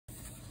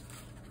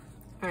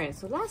All right,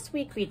 so last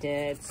week we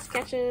did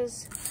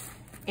sketches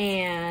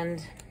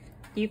and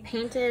you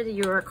painted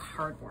your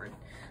cardboard.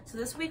 So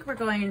this week we're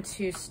going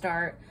to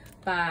start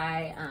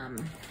by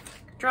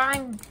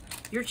drawing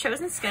your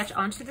chosen sketch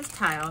onto this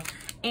tile,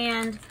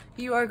 and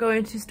you are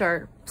going to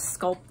start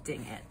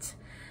sculpting it.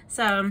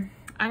 So I'm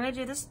gonna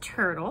do this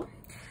turtle,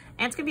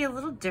 and it's gonna be a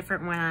little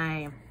different when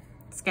I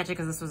sketch it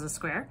because this was a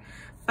square,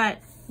 but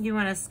you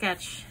wanna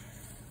sketch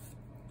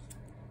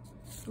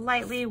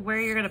lightly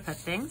where you're gonna put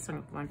things. So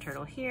one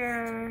turtle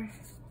here,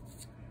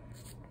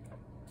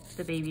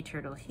 the baby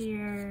turtle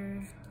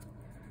here,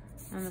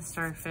 and the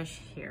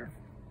starfish here.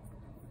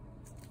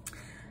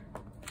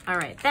 All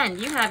right, then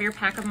you have your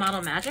pack of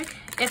Model Magic.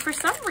 If for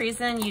some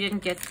reason you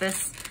didn't get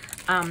this,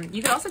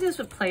 you can also do this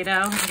with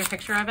Play-Doh, take a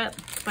picture of it,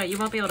 but you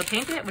won't be able to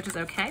paint it, which is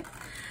okay.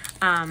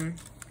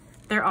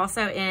 They're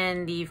also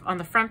on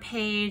the front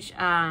page,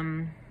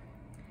 or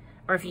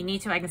if you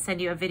need to, I can send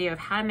you a video of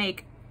how to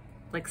make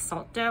like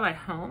salt dough at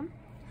home.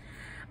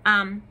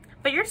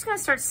 But you're just gonna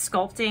start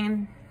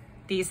sculpting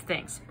these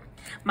things.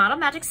 Model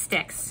Magic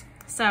sticks.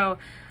 So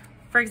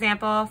for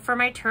example, for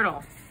my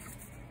turtle,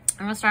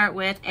 I'm gonna start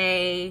with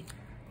a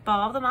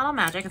ball of the Model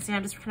Magic, and see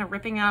I'm just kind of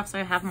ripping it off so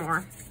I have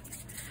more.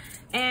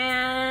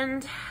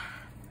 And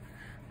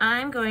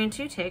I'm going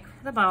to take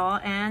the ball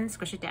and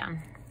squish it down.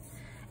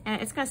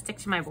 And it's gonna stick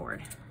to my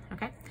board,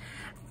 okay?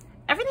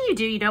 Everything you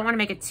do, you don't wanna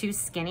make it too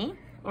skinny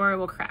or it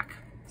will crack.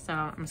 So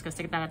I'm just gonna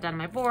stick that down on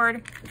my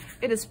board.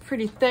 It is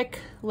pretty thick,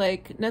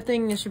 like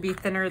nothing should be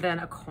thinner than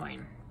a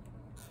coin.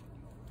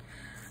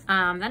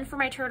 Then for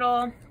my turtle,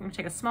 I'm gonna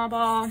take a small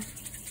ball.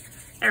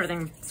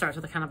 Everything starts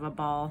with a kind of a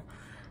ball.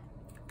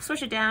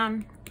 Squish it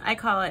down. I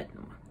call it,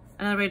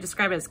 another way to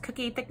describe it is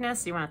cookie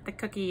thickness. You want a thick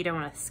cookie, you don't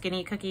want a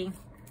skinny cookie.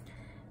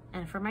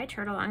 And for my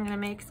turtle, I'm gonna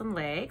make some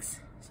legs.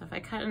 So if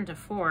I cut into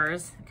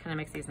fours, it kind of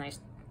makes these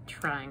nice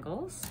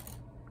triangles.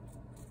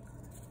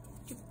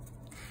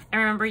 And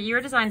remember,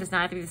 your design does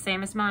not have to be the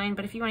same as mine,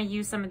 but if you want to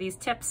use some of these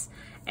tips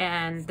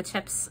and the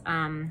tips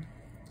from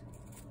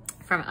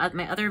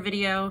my other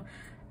video,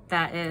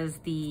 that is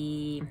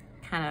the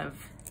kind of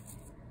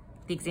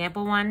the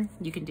example one,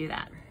 you can do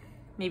that.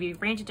 Maybe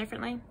arrange it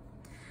differently.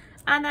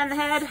 And then the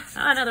head,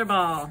 another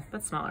ball,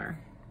 but smaller.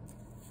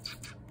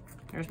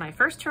 There's my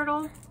first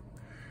turtle.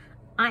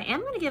 I am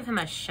going to give him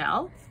a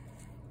shell.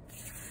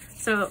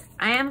 So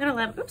I am going to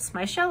let, oops,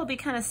 my shell will be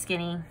kind of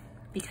skinny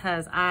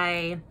because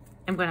I'm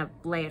going to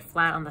lay it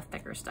flat on the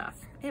thicker stuff.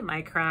 It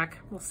might crack,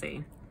 we'll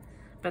see.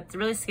 But the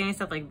really skinny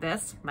stuff like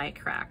this might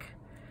crack.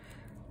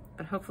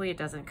 But hopefully it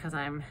doesn't because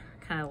I'm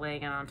kind of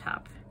laying it on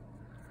top.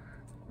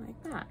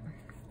 Like that.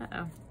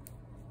 Uh-oh.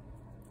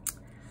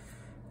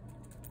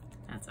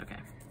 That's okay.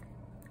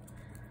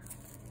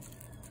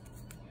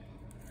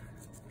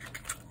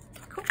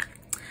 Cool.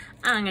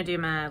 I'm gonna do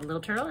my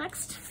little turtle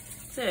next.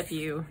 So if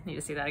you need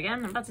to see that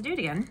again, I'm about to do it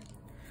again.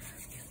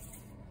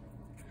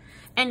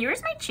 And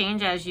yours might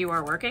change as you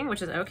are working,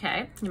 which is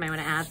okay. You might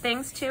want to add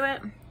things to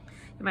it.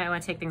 You might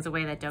want to take things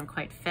away that don't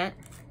quite fit.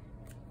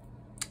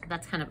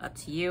 That's kind of up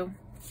to you.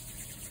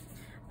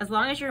 As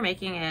long as you're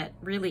making it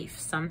relief.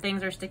 Some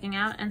things are sticking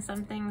out and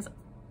some things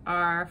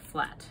are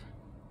flat.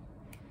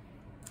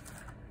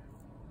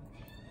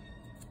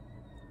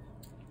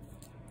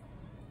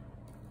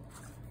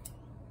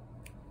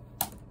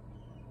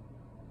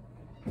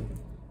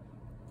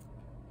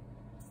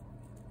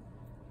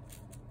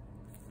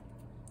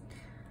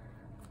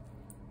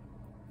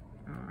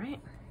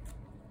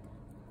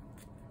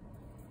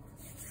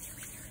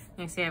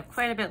 You see I have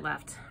quite a bit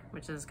left,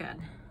 which is good.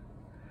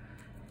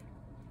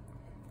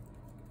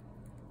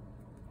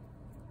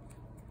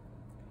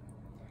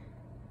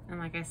 And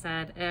like I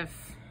said,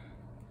 if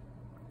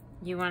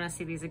you want to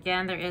see these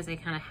again, there is a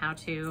kind of how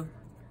to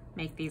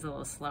make these a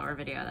little slower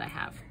video that I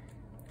have.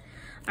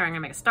 All right, I'm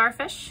gonna make a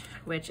starfish,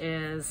 which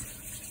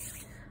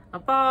is a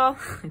ball.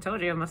 I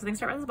told you, most of the things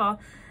start with a ball.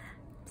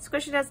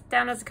 Squish it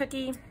down as a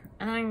cookie,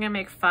 and then I'm gonna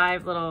make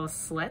 5 little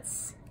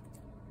slits.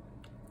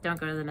 Don't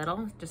go to the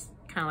middle, just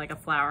kind of like a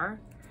flower.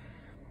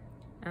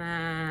 And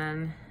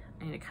then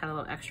I need to cut a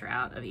little extra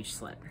out of each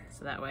slit,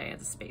 so that way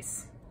it's a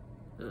space.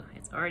 Ooh,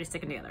 it's already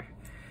sticking together.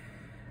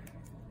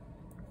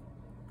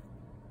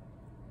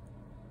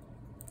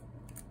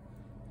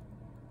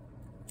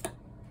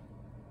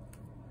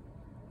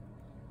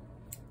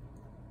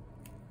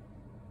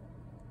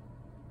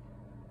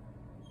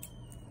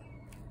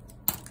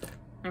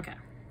 Okay,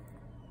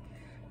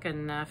 good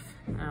enough.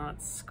 Now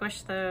let's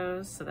squish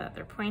those so that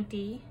they're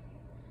pointy.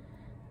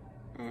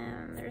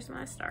 And there's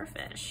my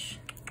starfish.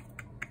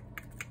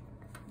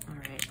 All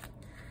right.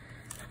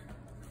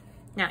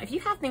 Now, if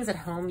you have things at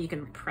home you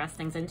can press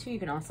things into, you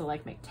can also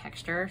like make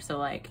texture. So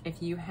like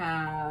if you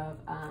have,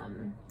 I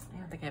don't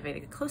think I have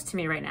anything close to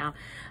me right now,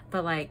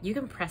 but like you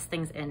can press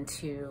things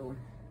into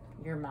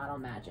your Model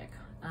Magic.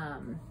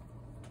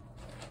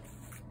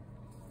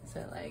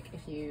 So like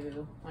if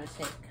you want to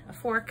take a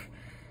fork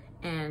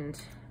and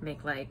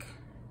make like,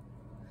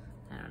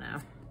 I don't know,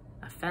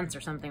 a fence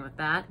or something with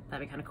that,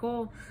 that'd be kind of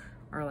cool.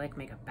 Or like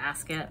make a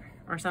basket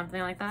or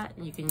something like that.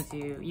 You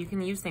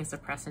can use things to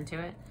press into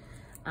it.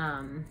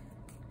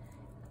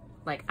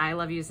 like I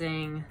love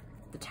using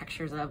the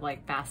textures of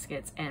like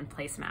baskets and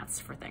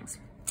placemats for things.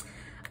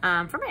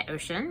 For my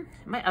ocean,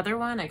 my other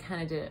one, I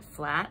kind of did it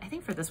flat. I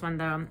think for this one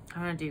though, I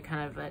want to do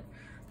kind of it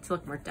to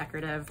look more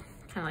decorative,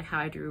 kind of like how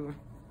I drew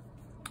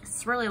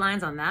swirly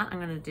lines on that. I'm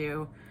going to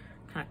do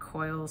kind of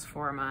coils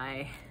for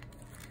my,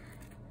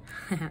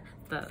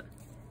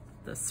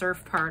 the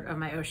surf part of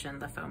my ocean,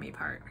 the foamy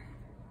part.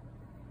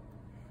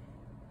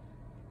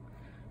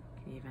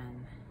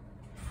 Even,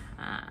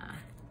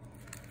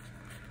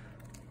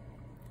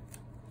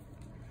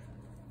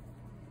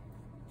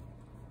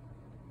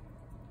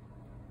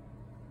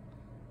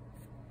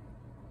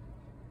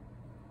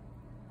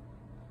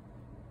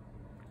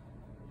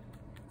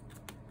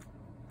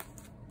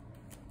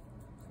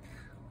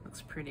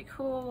 looks pretty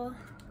cool.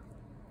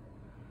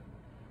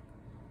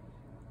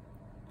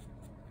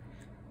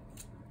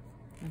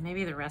 And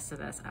maybe the rest of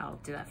this, I'll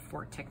do that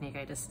fork technique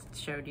I just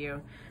showed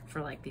you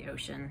for like the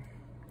ocean.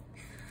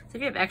 So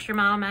if you have extra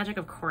model magic,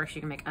 of course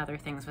you can make other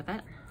things with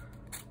it.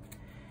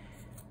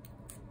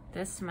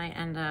 This might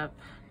end up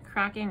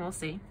cracking, we'll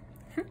see.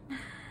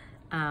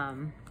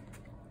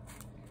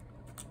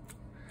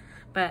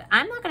 But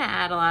I'm not gonna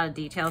add a lot of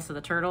details to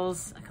the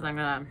turtles because I'm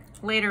gonna,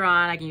 later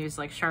on, I can use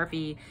like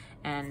Sharpie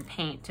and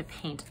paint to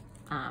paint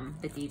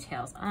the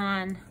details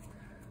on.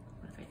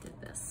 What if I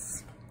did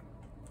this?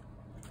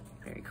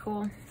 Very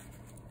cool.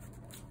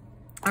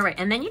 All right,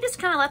 and then you just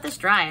kind of let this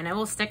dry and it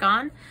will stick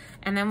on,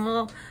 and then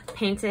we'll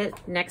paint it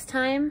next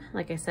time.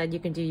 Like I said, you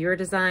can do your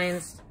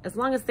designs as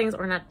long as things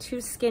are not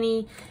too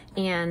skinny,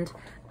 and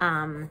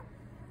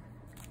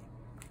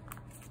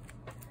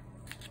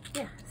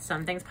yeah,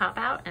 some things pop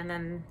out, and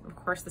then of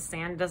course the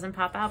sand doesn't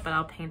pop out, but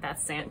I'll paint that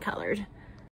sand colored.